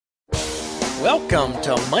Welcome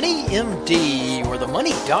to Money MD, where the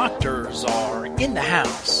money doctors are in the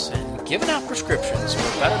house and giving out prescriptions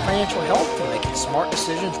for better financial health and making smart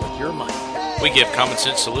decisions with your money. We give common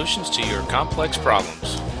sense solutions to your complex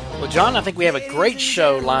problems. Well, John, I think we have a great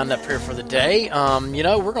show lined up here for the day.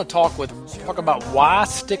 We're going to talk about why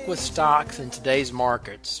stick with stocks in today's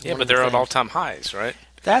markets. Yeah, but they're at all-time highs, right?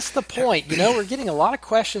 That's the point. We're getting a lot of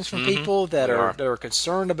questions from people that are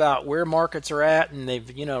concerned about where markets are at, and they've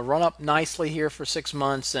run up nicely here for 6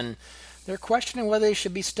 months, and they're questioning whether they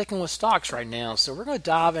should be sticking with stocks right now. So we're going to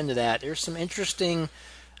dive into that. There's some interesting,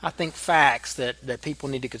 I think, facts that people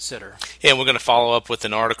need to consider. Yeah, and we're going to follow up with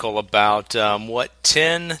an article about what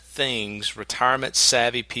 10 things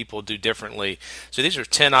retirement-savvy people do differently. So these are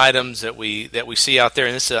 10 items that we see out there,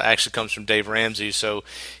 and this actually comes from Dave Ramsey, so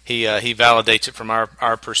he validates it from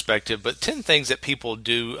our perspective. But 10 things that people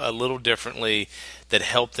do a little differently that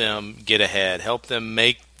help them get ahead, help them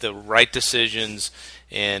make the right decisions,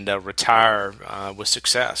 and retire with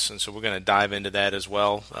success. And so we're going to dive into that as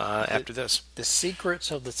well after this. The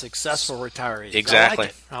secrets of the successful retirees. Exactly.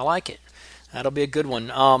 I like it. That'll be a good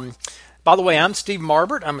one. By the way, I'm Steve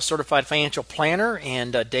Marbert. I'm a certified financial planner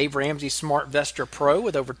and Dave Ramsey SmartVestor Pro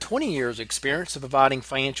with over 20 years experience of providing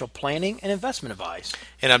financial planning and investment advice.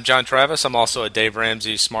 And I'm John Travis. I'm also a Dave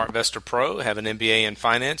Ramsey SmartVestor Pro, have an MBA in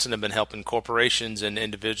finance, and have been helping corporations and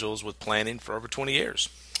individuals with planning for over 20 years.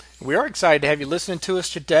 We are excited to have you listening to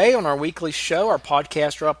us today on our weekly show. Our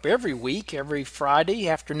podcasts are up every week, every Friday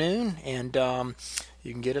afternoon, and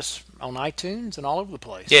you can get us on iTunes and all over the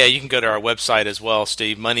place. Yeah, you can go to our website as well,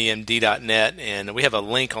 Steve, moneymd.net, and we have a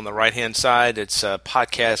link on the right-hand side. It's a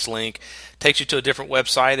podcast link. It takes you to a different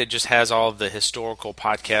website. It just has all of the historical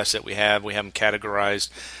podcasts that we have. We have them categorized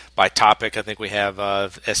by topic. I think we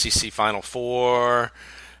have SEC Final Four,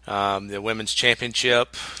 the women's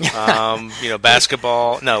championship,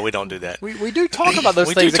 basketball. No, we don't do that. We do talk about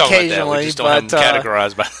those things occasionally. We just don't have them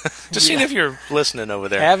categorized by. Just seeing if you're listening over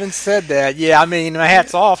there. Haven't said that. Yeah, I mean, my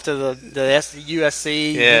hat's off to the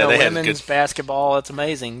USC, women's basketball. It's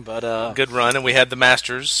amazing. But good run, and we had the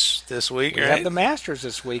Masters this week. We have the Masters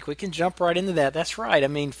this week. We can jump right into that. That's right. I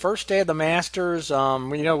mean, first day of the Masters.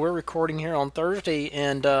 We're recording here on Thursday,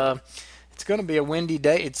 and it's going to be a windy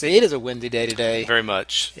day. It is a windy day today. Very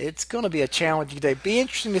much. It's going to be a challenging day. Be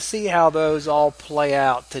interesting to see how those all play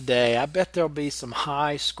out today. I bet there'll be some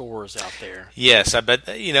high scores out there. Yes, I bet.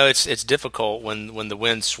 It's difficult when the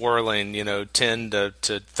wind's swirling, 10 to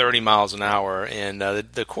 30 miles an hour, and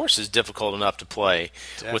the course is difficult enough to play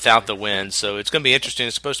without the wind. So it's going to be interesting.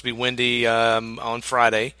 It's supposed to be windy on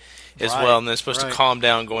Friday as well, and then it's supposed to calm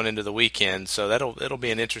down going into the weekend. So it'll be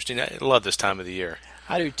an interesting. I love this time of the year.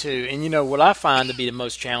 I do too. And what I find to be the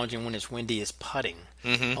most challenging when it's windy is putting.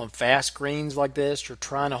 Mm-hmm. On fast greens like this, you're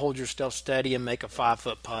trying to hold yourself steady and make a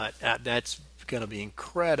 5-foot putt. That's going to be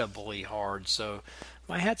incredibly hard. So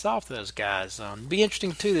my hat's off to those guys. It'll be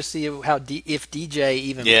interesting too to see if DJ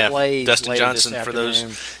even plays. Dustin later Johnson this for afternoon.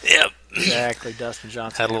 those. Yep. Exactly, Dustin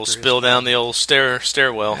Johnson. Had a little spill down the old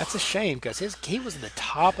stairwell. That's a shame because he was at the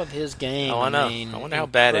top of his game. Oh, I know. I wonder how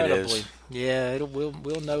bad it is. Yeah,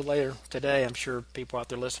 we'll know later today. I'm sure people out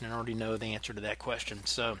there listening already know the answer to that question.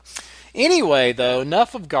 So anyway, though,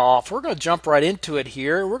 enough of golf. We're going to jump right into it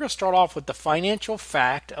here. We're going to start off with the financial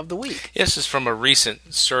fact of the week. This is from a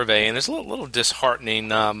recent survey, and it's a little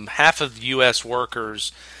disheartening. Half of U.S.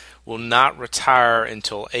 workers will not retire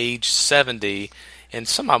until age 70, and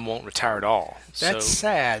some of them won't retire at all. That's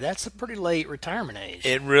sad. That's a pretty late retirement age.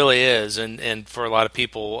 It really is, and for a lot of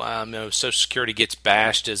people, Social Security gets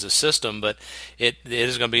bashed as a system, but it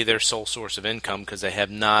is going to be their sole source of income because they have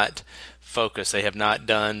not focused. They have not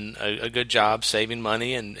done a good job saving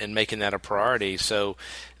money and making that a priority. So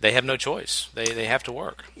they have no choice. They have to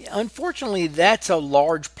work. Unfortunately, that's a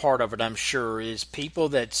large part of it, I'm sure, is people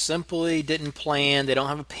that simply didn't plan. They don't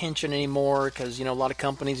have a pension anymore because, a lot of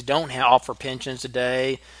companies don't offer pensions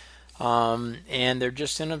today. And they're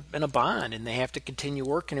just in a bind, and they have to continue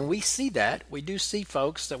working. And we see that. We do see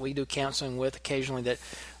folks that we do counseling with occasionally that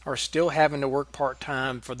are still having to work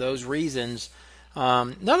part-time for those reasons.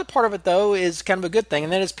 Another part of it, though, is kind of a good thing,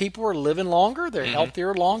 and that is people are living longer. They're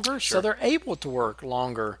healthier longer, so they're able to work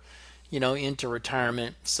longer, into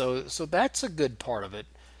retirement. So that's a good part of it.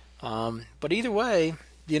 But either way,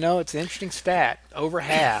 it's an interesting stat. Over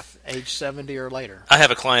half, age 70 or later. I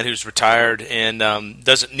have a client who's retired and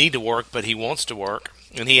doesn't need to work, but he wants to work.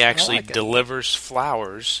 And he actually like it. delivers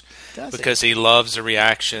flowers Does because he loves the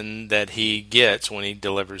reaction that he gets when he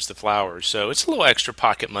delivers the flowers. So it's a little extra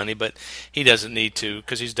pocket money, but he doesn't need to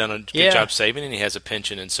because he's done a good Yeah. job saving and he has a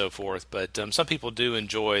pension and so forth. But some people do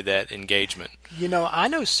enjoy that engagement. I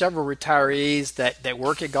know several retirees that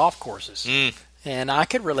work at golf courses. Mm. And I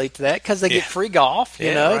could relate to that because they Yeah. get free golf.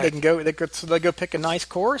 Right. They can go. They go pick a nice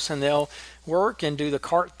course and they'll work and do the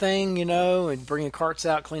cart thing. And bringing carts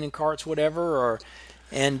out, cleaning carts, whatever,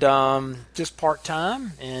 and just part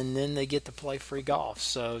time. And then they get to play free golf.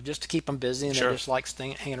 So just to keep them busy, and Sure. they just like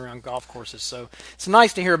hanging around golf courses. So it's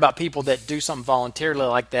nice to hear about people that do something voluntarily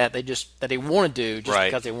like that. That they want to do just Right.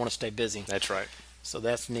 because they want to stay busy. That's right. So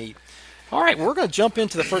that's neat. All right, we're going to jump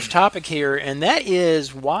into the first topic here, and that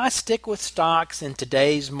is why stick with stocks in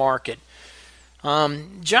today's market.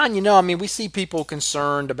 John, we see people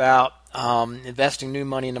concerned about investing new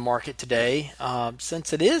money in the market today,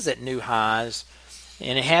 since it is at new highs,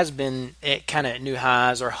 and it has been kind of at new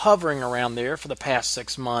highs or hovering around there for the past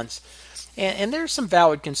 6 months. And there's some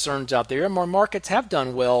valid concerns out there. More markets have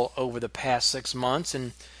done well over the past 6 months,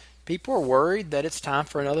 and people are worried that it's time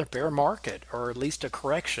for another bear market, or at least a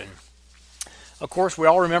correction. Of course, we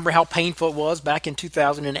all remember how painful it was back in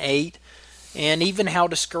 2008, and even how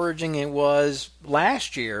discouraging it was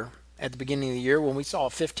last year at the beginning of the year when we saw a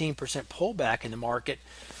 15% pullback in the market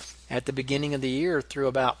at the beginning of the year through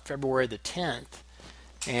about February the 10th.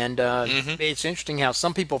 And it's interesting how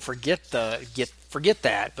some people forget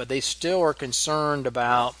that, but they still are concerned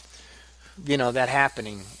about that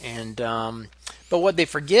happening. And but what they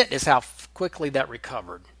forget is how quickly that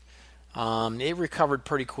recovered. It recovered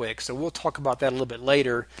pretty quick, so we'll talk about that a little bit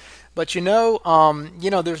later. But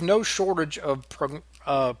there's no shortage of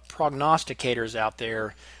prognosticators out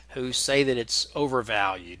there who say that it's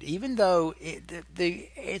overvalued, even though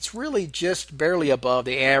it's really just barely above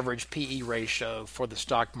the average PE ratio for the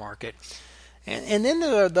stock market. And then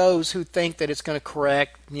there are those who think that it's going to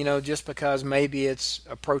correct, just because maybe it's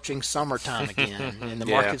approaching summertime again, and the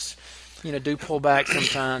Yeah. markets, do pull back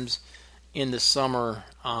sometimes in the summer,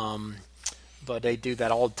 but they do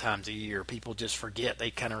that all the times a year. People just forget.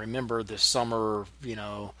 They kind of remember the summer,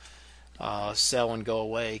 sell and go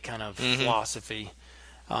away kind of philosophy.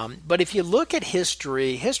 But if you look at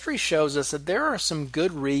history shows us that there are some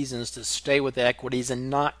good reasons to stay with equities and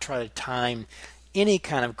not try to time any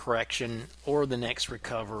kind of correction or the next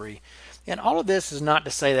recovery. And all of this is not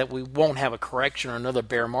to say that we won't have a correction or another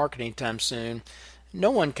bear market anytime soon.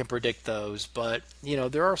 No one can predict those, but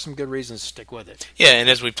there are some good reasons to stick with it. Yeah, and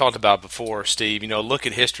as we've talked about before, Steve, look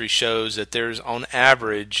at history shows that there's on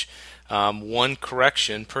average one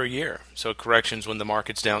correction per year. So corrections when the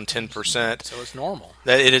market's down 10%. So it's normal.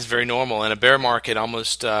 That it is very normal, and a bear market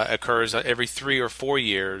almost occurs every 3 or 4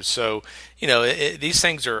 years. So these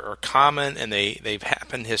things are common, and they've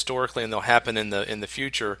happened historically, and they'll happen in the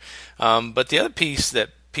future. But the other piece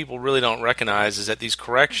that people really don't recognize is that these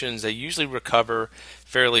corrections, they usually recover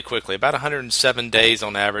fairly quickly, about 107 days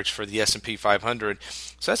on average for the S&P 500.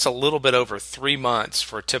 So that's a little bit over 3 months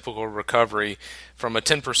for a typical recovery from a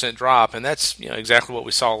 10% drop, and that's exactly what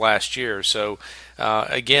we saw last year. So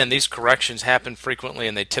again, these corrections happen frequently,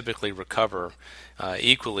 and they typically recover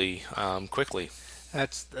equally quickly.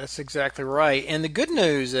 That's exactly right. And the good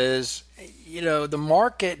news is, the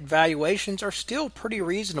market valuations are still pretty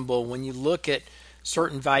reasonable when you look at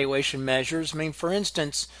certain valuation measures. For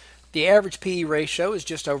instance, the average PE ratio is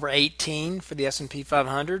just over 18 for the S&P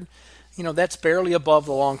 500. That's barely above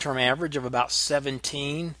the long-term average of about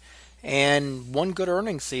 17. And one good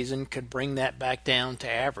earnings season could bring that back down to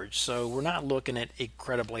average. So we're not looking at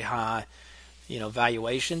incredibly high,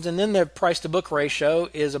 valuations. And then the price-to-book ratio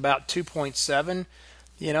is about 2.7,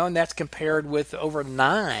 and that's compared with over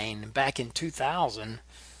 9 back in 2000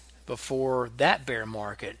 before that bear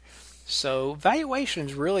market. So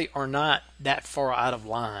valuations really are not that far out of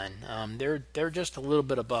line. They're just a little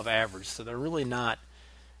bit above average, so they're really not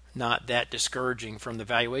that discouraging from the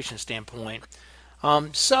valuation standpoint.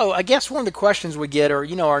 So I guess one of the questions we get are,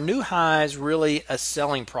 are new highs really a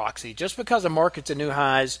selling proxy? Just because the market's at new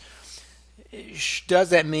highs, does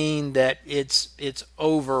that mean that it's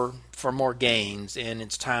over for more gains and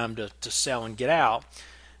it's time to sell and get out?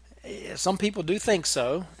 Some people do think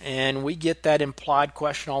so, and we get that implied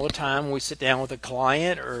question all the time when we sit down with a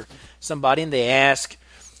client or somebody and they ask,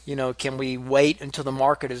 can we wait until the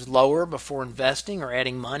market is lower before investing or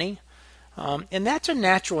adding money? And that's a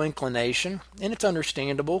natural inclination, and it's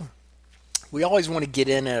understandable. We always want to get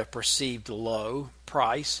in at a perceived low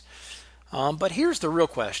price. But here's the real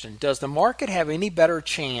question. Does the market have any better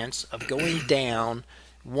chance of going down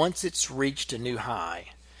once it's reached a new high?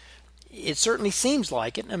 it certainly seems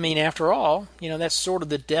like it. I mean, after all, that's sort of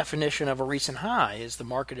the definition of a recent high, is the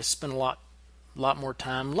market has spent a lot more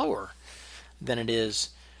time lower than it is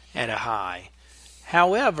at a high.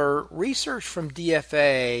 However, research from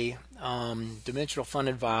DFA, Dimensional Fund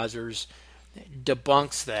Advisors,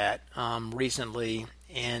 debunks that recently,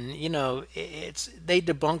 and they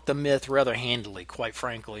debunked the myth rather handily, quite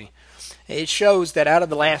frankly. It shows that out of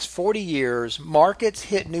the last 40 years, markets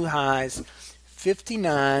hit new highs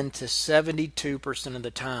 59 to 72% of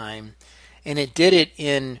the time, and it did it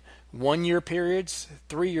in 1-year periods,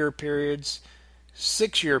 3-year periods,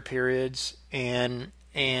 6-year periods, and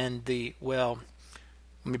let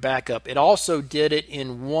me back up. It also did it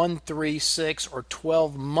in 1, 3, 6, or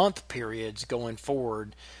 12-month periods going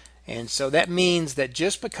forward. And so that means that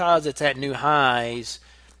just because it's at new highs,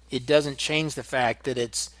 it doesn't change the fact that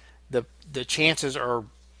it's the chances are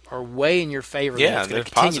way in your favor that it's going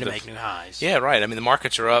to continue to make new highs. Yeah, right. I mean, the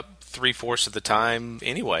markets are up 3/4 of the time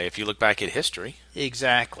anyway, if you look back at history.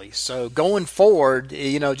 Exactly. So going forward,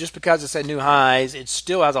 just because it's at new highs, it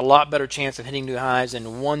still has a lot better chance of hitting new highs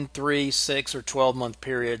in 1, 3, 6, or 12-month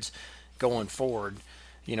periods going forward.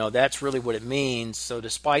 That's really what it means. So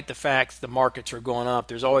despite the fact the markets are going up,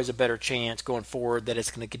 there's always a better chance going forward that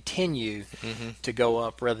it's going to continue to go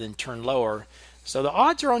up rather than turn lower. So the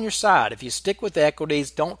odds are on your side. If you stick with equities,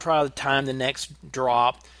 don't try to time the next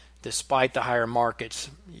drop. Despite the higher markets,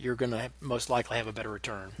 you're going to most likely have a better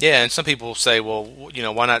return. Yeah, and some people say, well,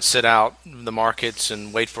 why not sit out the markets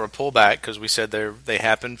and wait for a pullback? Because we said they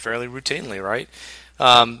happen fairly routinely, right?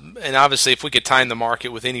 And obviously, if we could time the market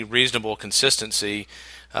with any reasonable consistency,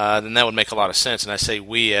 then that would make a lot of sense. And I say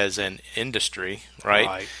we as an industry, right?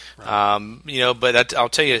 Right. But I'll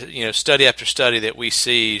tell you, study after study that we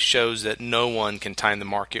see shows that no one can time the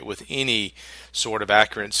market with any sort of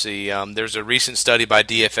accuracy. There's a recent study by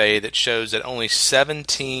DFA that shows that only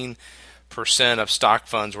 17% of stock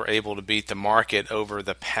funds were able to beat the market over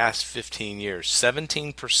the past 15 years.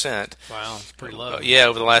 17%. Wow, it's pretty low.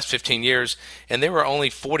 Over the last 15 years. And there were only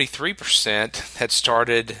 43% that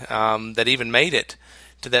started, that even made it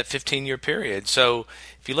to that 15-year period. So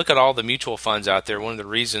if you look at all the mutual funds out there, one of the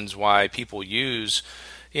reasons why people use,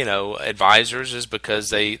 advisors is because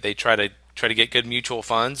they try to get good mutual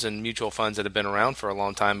funds, and mutual funds that have been around for a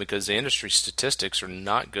long time, because the industry statistics are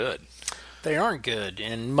not good. They aren't good,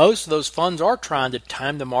 and most of those funds are trying to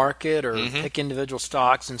time the market or pick individual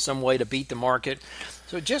stocks in some way to beat the market.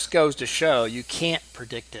 So it just goes to show you can't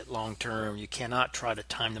predict it long term. You cannot try to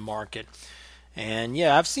time the market. And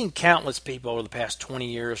I've seen countless people over the past 20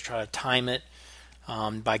 years try to time it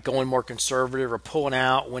by going more conservative or pulling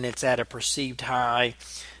out when it's at a perceived high.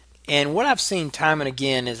 And what I've seen time and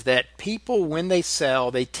again is that people, when they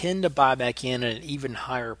sell, they tend to buy back in at an even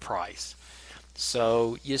higher price.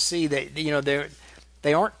 So you see that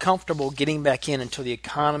they aren't comfortable getting back in until the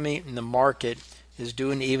economy and the market is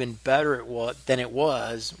doing even better than it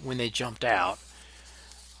was when they jumped out.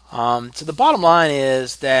 So the bottom line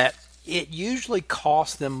is that it usually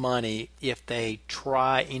costs them money if they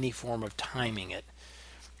try any form of timing it.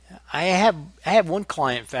 I have one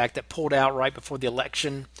client, in fact, that pulled out right before the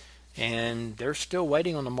election, and they're still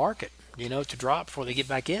waiting on the market, to drop before they get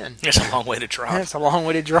back in. It's a long way to drop. It's a long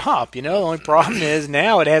way to drop. The only problem is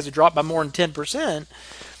now it has to drop by more than 10%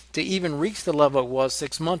 to even reach the level it was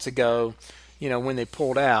 6 months ago, when they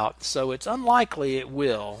pulled out. So it's unlikely it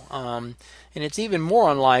will, and it's even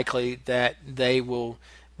more unlikely that they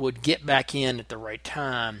would get back in at the right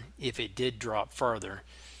time if it did drop further.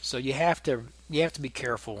 So you have to be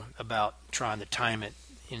careful about trying to time it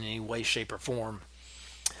in any way, shape, or form.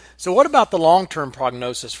 So what about the long-term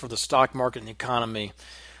prognosis for the stock market and the economy?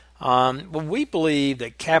 We believe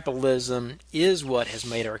that capitalism is what has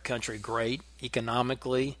made our country great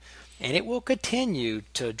economically, and it will continue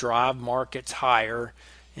to drive markets higher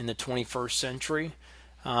in the 21st century.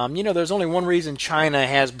 There's only one reason China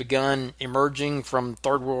has begun emerging from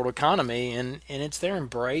third world economy, and it's their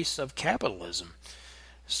embrace of capitalism.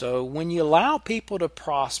 So when you allow people to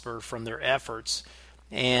prosper from their efforts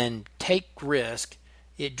and take risk,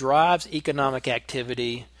 it drives economic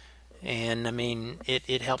activity, and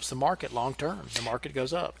it helps the market long term. The market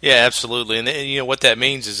goes up. Yeah, absolutely. And what that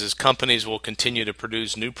means is companies will continue to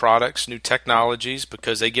produce new products, new technologies,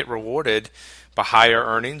 because they get rewarded by higher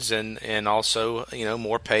earnings and also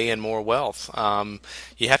more pay and more wealth.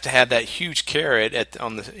 You have to have that huge carrot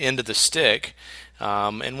on the end of the stick,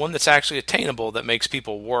 and one that's actually attainable, that makes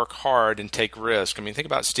people work hard and take risk. Think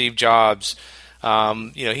about Steve Jobs.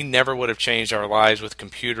 He never would have changed our lives with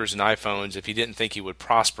computers and iPhones if he didn't think he would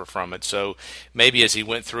prosper from it. So maybe as he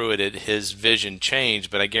went through it, his vision changed.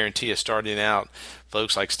 But I guarantee you, starting out,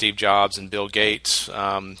 folks like Steve Jobs and Bill Gates,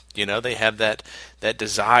 they have that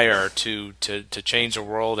desire to change the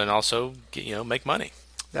world and also make money.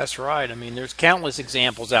 That's right. I mean, there's countless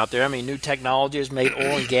examples out there. I mean, new technology has made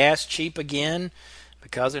oil and gas cheap again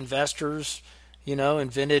because investors,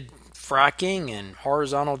 invented fracking and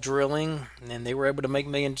horizontal drilling, and they were able to make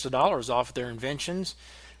millions of dollars off their inventions.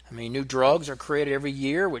 I mean, new drugs are created every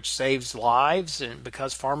year, which saves lives, and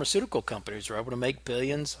because pharmaceutical companies are able to make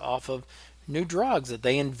billions off of new drugs that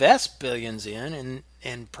they invest billions in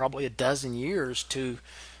probably a dozen years to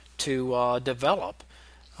develop.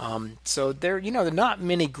 So there are not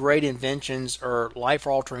many great inventions or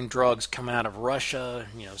life-altering drugs coming out of Russia,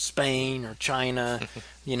 Spain or China,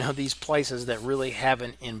 these places that really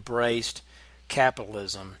haven't embraced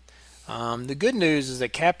capitalism. The good news is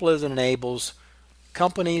that capitalism enables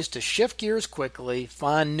companies to shift gears quickly,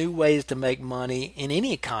 find new ways to make money in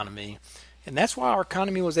any economy, and that's why our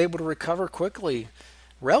economy was able to recover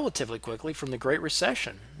relatively quickly from the Great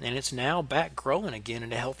Recession, and it's now back growing again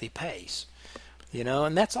at a healthy pace.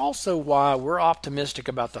 And that's also why we're optimistic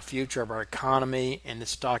about the future of our economy and the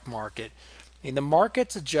stock market. The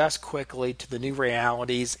markets adjust quickly to the new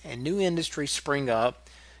realities and new industries spring up,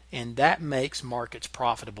 and that makes markets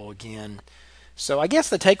profitable again. So I guess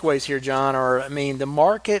the takeaways here, John, are, the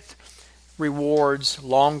market rewards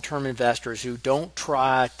long-term investors who don't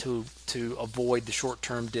try to avoid the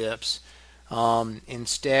short-term dips.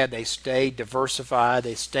 Instead, they stay diversified,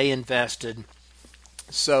 they stay invested.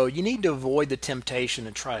 So you need to avoid the temptation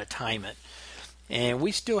to try to time it. And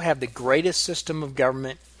we still have the greatest system of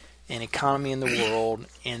government and economy in the world,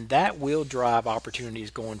 and that will drive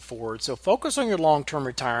opportunities going forward. So focus on your long-term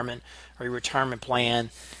retirement or your retirement plan.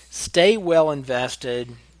 Stay well invested,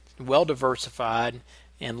 well diversified,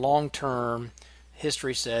 and long-term,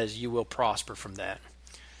 history says you will prosper from that.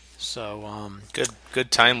 So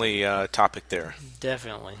good timely topic there.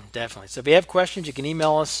 Definitely. So if you have questions, you can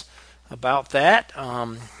email us about that,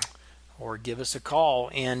 or give us a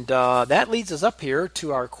call. And that leads us up here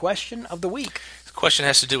to our question of the week. The question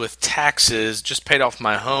has to do with taxes. Just paid off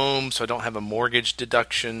my home, so I don't have a mortgage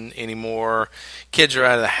deduction anymore. Kids are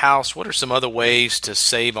out of the house. What are some other ways to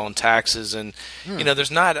save on taxes? And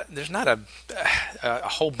there's not a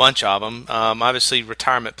whole bunch of them. Obviously,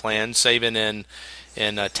 retirement plans, saving in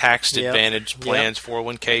tax advantage plans,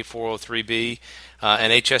 401k, 403b.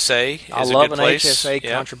 An HSA is a good place. I love an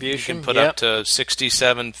HSA contribution. You can put up to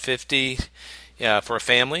 $67.50 for a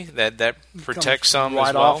family. That protects some right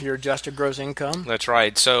as well. Off your adjusted gross income. That's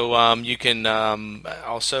right. So you can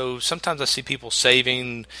also, sometimes I see people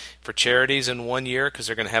saving for charities in 1 year because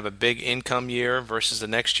they're going to have a big income year versus the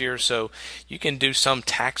next year. So you can do some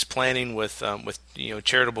tax planning with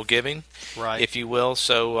charitable giving, right, if you will.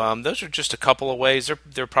 So those are just a couple of ways.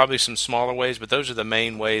 There are probably some smaller ways, but those are the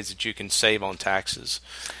main ways that you can save on taxes.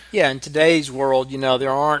 Yeah, in today's world,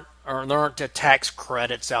 there aren't tax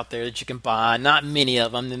credits out there that you can buy. Not many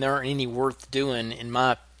of them, and there aren't any worth doing, in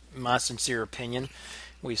my sincere opinion.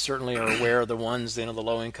 We certainly are aware of the ones, the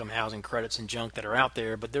low-income housing credits and junk that are out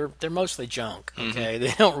there, but they're mostly junk. Okay,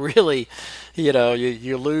 They don't really,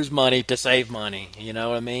 you lose money to save money. You know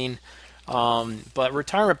what I mean? But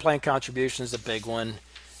retirement plan contribution is a big one,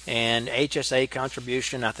 and HSA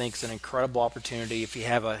contribution I think is an incredible opportunity if you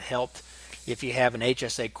have an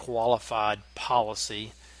HSA qualified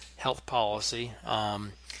health policy.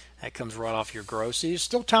 That comes right off your gross. So there's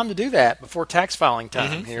still time to do that before tax filing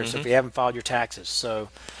time here. So if you haven't filed your taxes. So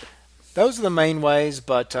those are the main ways.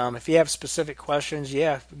 But if you have specific questions,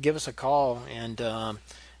 give us a call and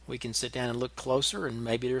we can sit down and look closer. And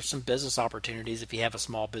maybe there's some business opportunities if you have a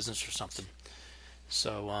small business or something.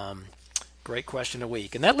 So great question of the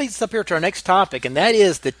week. And that leads us up here to our next topic, and that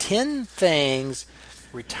is the 10 things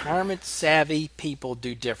retirement savvy people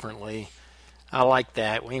do differently. I like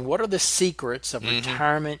that. What are the secrets of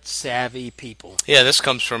retirement savvy people? Yeah, this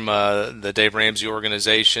comes from the Dave Ramsey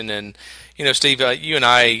organization, and Steve, you and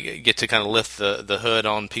I get to kind of lift the hood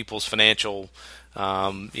on people's financial,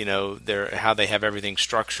 how they have everything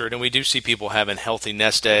structured, and we do see people having healthy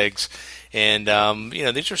nest eggs, and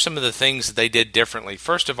these are some of the things that they did differently.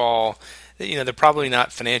 First of all, they're probably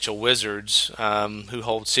not financial wizards who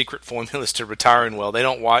hold secret formulas to retiring well. They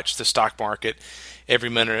don't watch the stock market every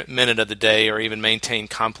minute of the day or even maintain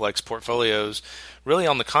complex portfolios. Really,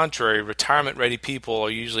 on the contrary, retirement-ready people are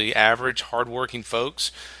usually average, hardworking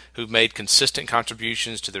folks who've made consistent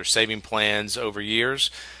contributions to their saving plans over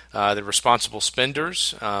years. They're responsible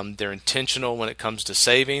spenders. They're intentional when it comes to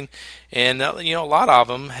saving, and a lot of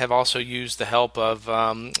them have also used the help of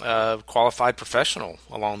a qualified professional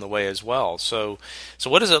along the way as well. So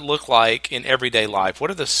what does it look like in everyday life?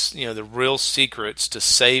 What are the real secrets to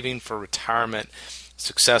saving for retirement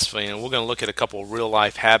successfully? And we're going to look at a couple of real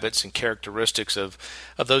life habits and characteristics of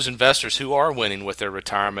those investors who are winning with their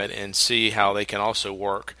retirement, and see how they can also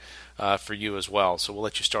work for you as well. So we'll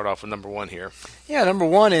let you start off with number one here. Yeah, number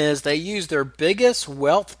one is they use their biggest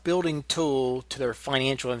wealth building tool to their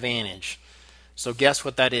financial advantage. So guess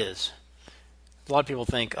what that is? A lot of people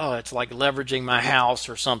think, oh, it's like leveraging my house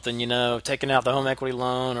or something, taking out the home equity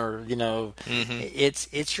loan, or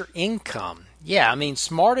it's your income. Yeah, I mean,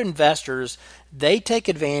 smart investors, they take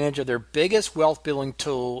advantage of their biggest wealth building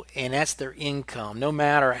tool, and that's their income. No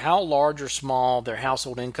matter how large or small their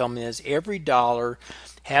household income is, every dollar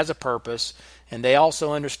has a purpose, and they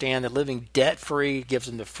also understand that living debt-free gives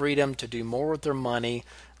them the freedom to do more with their money,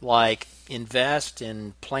 like invest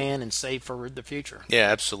and plan and save for the future. Yeah,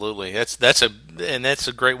 absolutely. That's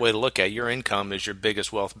a great way to look at it. Your income is your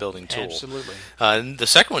biggest wealth building tool. Absolutely. And the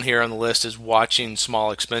second one here on the list is watching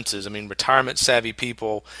small expenses. I mean, retirement savvy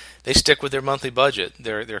people, they stick with their monthly budget.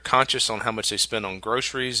 They're conscious on how much they spend on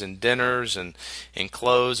groceries and dinners and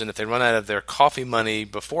clothes. And if they run out of their coffee money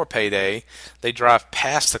before payday, they drive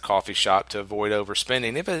past the coffee shop to avoid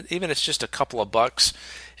overspending, even if it's just a couple of bucks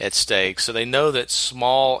at stake. So they know that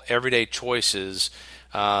small everyday choices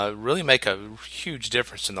really make a huge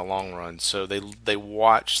difference in the long run. So they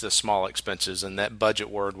watch the small expenses, and that budget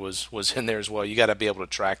word was in there as well. You got to be able to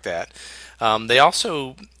track that. They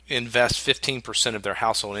also invest 15% of their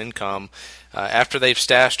household income after they've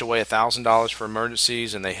stashed away $1,000 for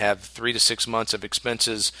emergencies, and they have 3 to 6 months of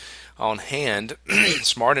expenses on hand.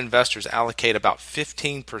 Smart investors allocate about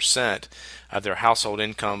 15% of their household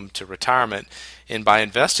income to retirement, and by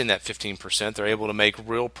investing that 15%, they're able to make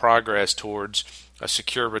real progress towards a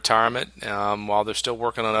secure retirement while they're still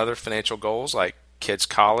working on other financial goals like kids'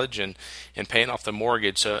 college and paying off the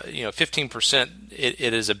mortgage. So 15%,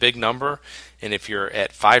 it is a big number, and if you're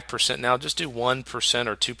at 5% now, just do 1%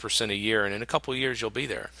 or 2% a year, and in a couple of years you'll be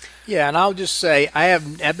there. Yeah, and I'll just say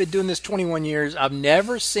I've been doing this 21 years. I've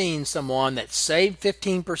never seen someone that saved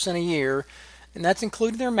 15% a year, and that's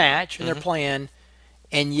including their match and their plan,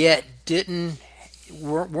 and yet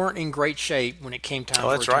weren't in great shape when it came time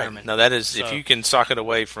for retirement. Right. Now that is, if you can sock it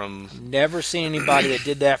away from... Never seen anybody that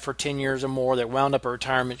did that for 10 years or more that wound up at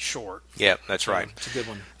retirement short. Yeah, that's right. It's a good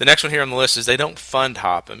one. The next one here on the list is they don't fund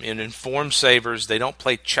hop. I mean, informed savers, they don't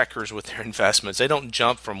play checkers with their investments. They don't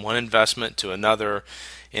jump from one investment to another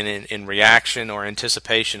in reaction or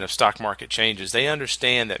anticipation of stock market changes. They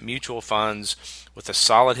understand that mutual funds with a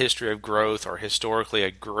solid history of growth are historically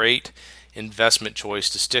a great investment choice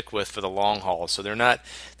to stick with for the long haul. So they're not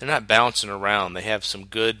bouncing around. They have some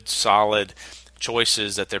good, solid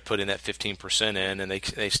choices that they're putting that 15% in, and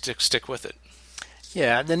they stick with it.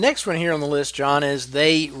 Yeah, the next one here on the list, John, is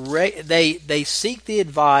they seek the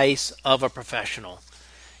advice of a professional.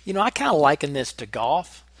 I kind of liken this to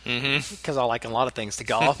golf. Because I liken a lot of things to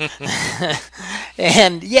golf.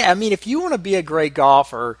 And yeah, I mean, if you want to be a great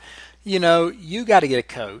golfer, you got to get a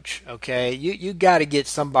coach, okay? You got to get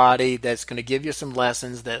somebody that's going to give you some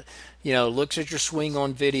lessons, that, looks at your swing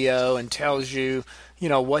on video and tells you,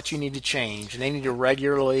 what you need to change. And they need to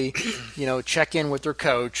regularly, check in with their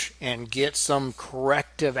coach and get some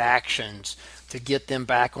corrective actions to get them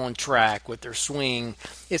back on track with their swing.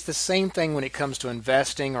 It's the same thing when it comes to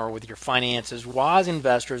investing or with your finances. Wise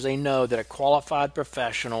investors, they know that a qualified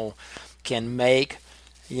professional can make,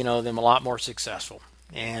 them a lot more successful.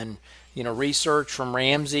 And, research from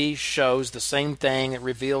Ramsey shows the same thing. It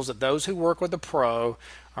reveals that those who work with a pro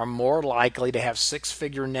are more likely to have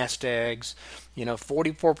six-figure nest eggs.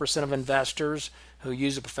 44% of investors who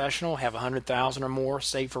use a professional have $100,000 or more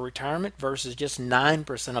saved for retirement versus just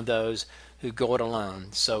 9% of those who go it alone.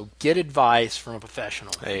 So get advice from a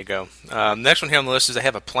professional. There you go. Next one here on the list is they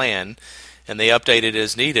have a plan, and they update it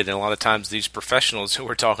as needed. And a lot of times these professionals who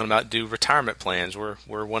we're talking about do retirement plans.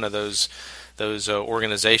 We're one of those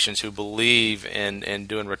organizations who believe in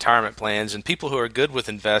doing retirement plans, and people who are good with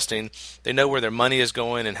investing, they know where their money is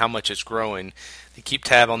going and how much it's growing. They keep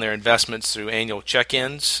tab on their investments through annual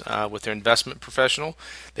check-ins with their investment professional.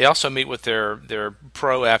 They also meet with their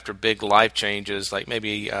pro after big life changes, like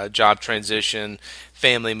maybe job transition,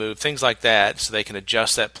 family move, things like that, so they can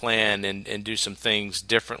adjust that plan and do some things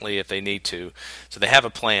differently if they need to. So they have a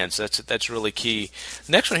plan, so that's really key.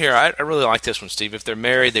 The next one here, I really like this one, Steve. If they're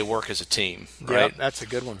married, they work as a team, right? Yep, that's a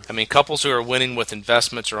good one. I mean, couples who are winning with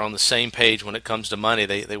investments are on the same page when it comes to money.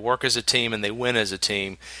 They work as a team and they win as a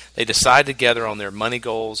team. They decide together on their money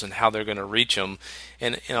goals and how they're going to reach them.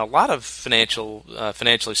 And a lot of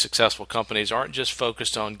financially successful companies aren't just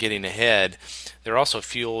focused on getting ahead. They're also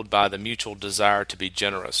fueled by the mutual desire to be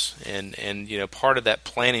generous. And part of that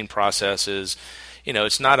planning process is,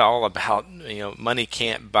 it's not all about, money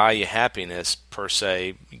can't buy you happiness per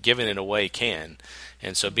se. Giving it away can.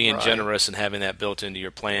 And so being generous and having that built into your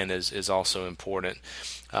plan is also important.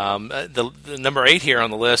 The number 8 here on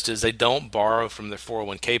the list is they don't borrow from their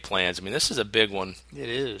 401k plans. I mean, this is a big one. It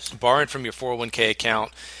is. Borrowing from your 401k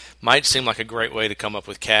account might seem like a great way to come up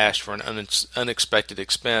with cash for an unexpected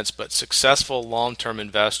expense, but successful long-term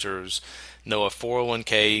investors know a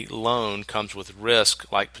 401k loan comes with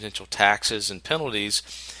risk like potential taxes and penalties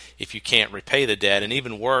if you can't repay the debt, and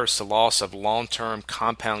even worse, the loss of long-term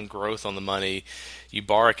compound growth on the money you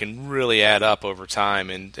borrow can really add up over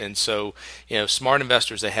time. And so, smart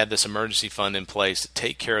investors, they have this emergency fund in place to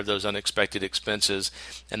take care of those unexpected expenses,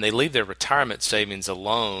 and they leave their retirement savings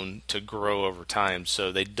alone to grow over time.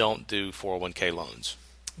 So they don't do 401k loans.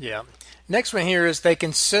 Yeah. Next one here is they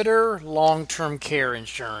consider long-term care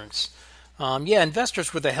insurance.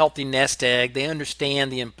 Investors with a healthy nest egg, they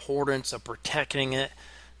understand the importance of protecting it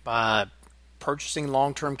by purchasing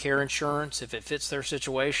long-term care insurance if it fits their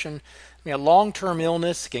situation. I mean, a long-term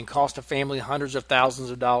illness can cost a family hundreds of thousands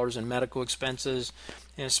of dollars in medical expenses,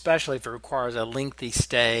 and especially if it requires a lengthy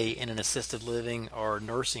stay in an assisted living or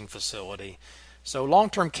nursing facility. So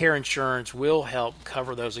long-term care insurance will help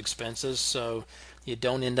cover those expenses so you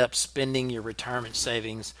don't end up spending your retirement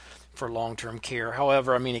savings for long-term care.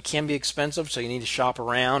 However, I mean, it can be expensive, so you need to shop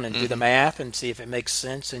around and do the math and see if it makes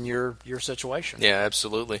sense in your situation. Yeah,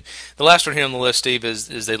 absolutely. The last one here on the list, Steve, is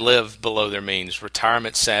they live below their means.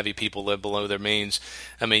 Retirement-savvy people live below their means.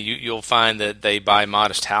 I mean, you'll find that they buy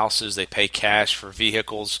modest houses, they pay cash for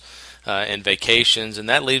vehicles and vacations, and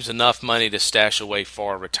that leaves enough money to stash away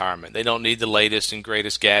for retirement. They don't need the latest and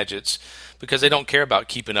greatest gadgets because they don't care about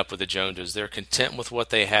keeping up with the Joneses. They're content with what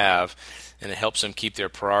they have, and it helps them keep their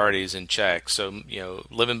priorities in check. So,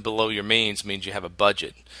 living below your means means you have a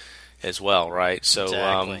budget as well, right? So,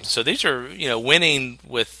 exactly. So these are, winning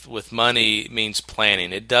with money means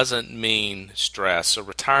planning. It doesn't mean stress. So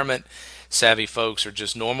retirement savvy folks are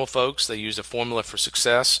just normal folks. They use a formula for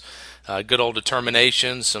success, good old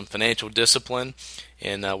determination, some financial discipline,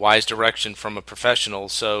 and wise direction from a professional.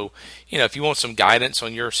 So, if you want some guidance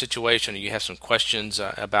on your situation or you have some questions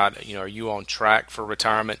about, are you on track for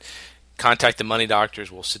retirement, contact the Money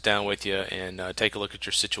Doctors. We'll sit down with you and take a look at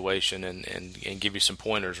your situation and give you some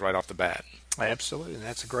pointers right off the bat. Absolutely.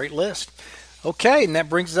 That's a great list. Okay, and that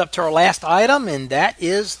brings us up to our last item, and that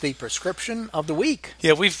is the prescription of the week.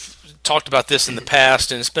 Yeah, we've talked about this in the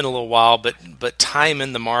past, and it's been a little while, but time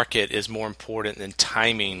in the market is more important than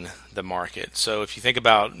timing the market. So if you think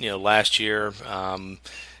about last year,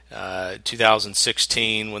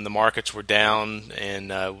 2016, when the markets were down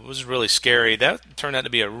and it was really scary, that turned out to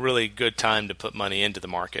be a really good time to put money into the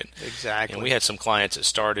market. Exactly. And we had some clients that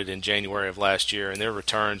started in January of last year, and their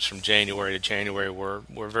returns from January to January were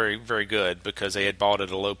very, very good because they had bought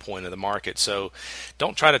at a low point of the market. So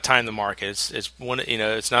don't try to time the market. It's one,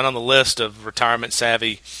 it's not on the list of retirement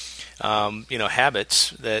savvy habits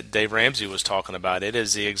that Dave Ramsey was talking about. It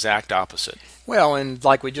is the exact opposite. Well, and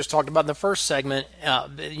like we just talked about in the first segment,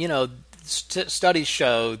 studies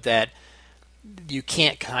show that you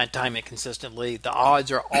can't time it consistently. The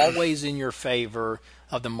odds are always in your favor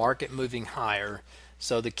of the market moving higher.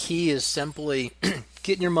 So the key is simply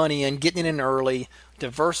getting your money in, getting it in early,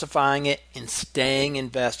 diversifying it, and staying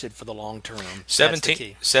invested for the long term.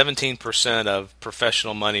 17% of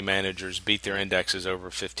professional money managers beat their indexes over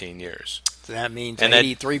 15 years. So that means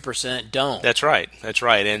 83% don't. That's right.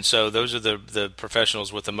 And so those are the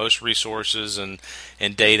professionals with the most resources and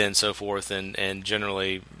data and so forth, and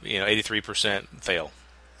generally, 83% fail.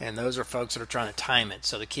 And those are folks that are trying to time it.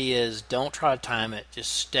 So the key is don't try to time it.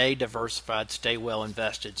 Just stay diversified, stay well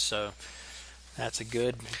invested. So that's a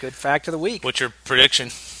good fact of the week. What's your prediction?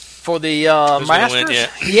 For the Masters?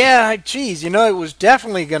 Yeah, geez, it was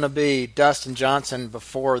definitely going to be Dustin Johnson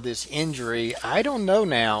before this injury. I don't know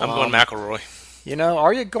now. I'm going McIlroy.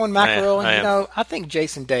 Are you going McIlroy? I am. I think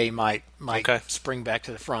Jason Day might spring back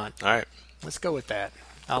to the front. All right. Let's go with that.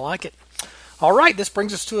 I like it. All right, this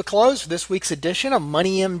brings us to a close for this week's edition of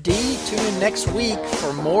Money MD. Tune in next week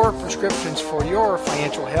for more prescriptions for your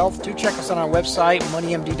financial health. Do check us on our website,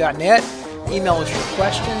 moneymd.net. email us your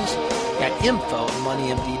questions at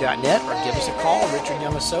info@moneymd.net or give us a call, Richard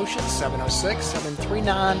Young Associates,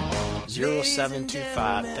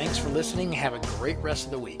 706-739-0725. Thanks for listening. Have a great rest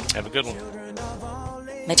of the week. Have a good one.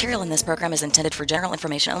 Material in this program is intended for general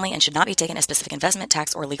information only and should not be taken as specific investment,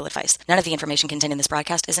 tax, or legal advice. None of the information contained in this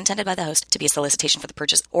broadcast is intended by the host to be a solicitation for the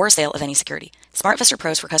purchase or sale of any security. SmartVestor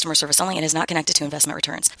Pro is for customer service only and is not connected to investment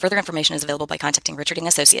returns. Further information is available by contacting Richard Young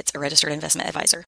Associates, a registered investment advisor.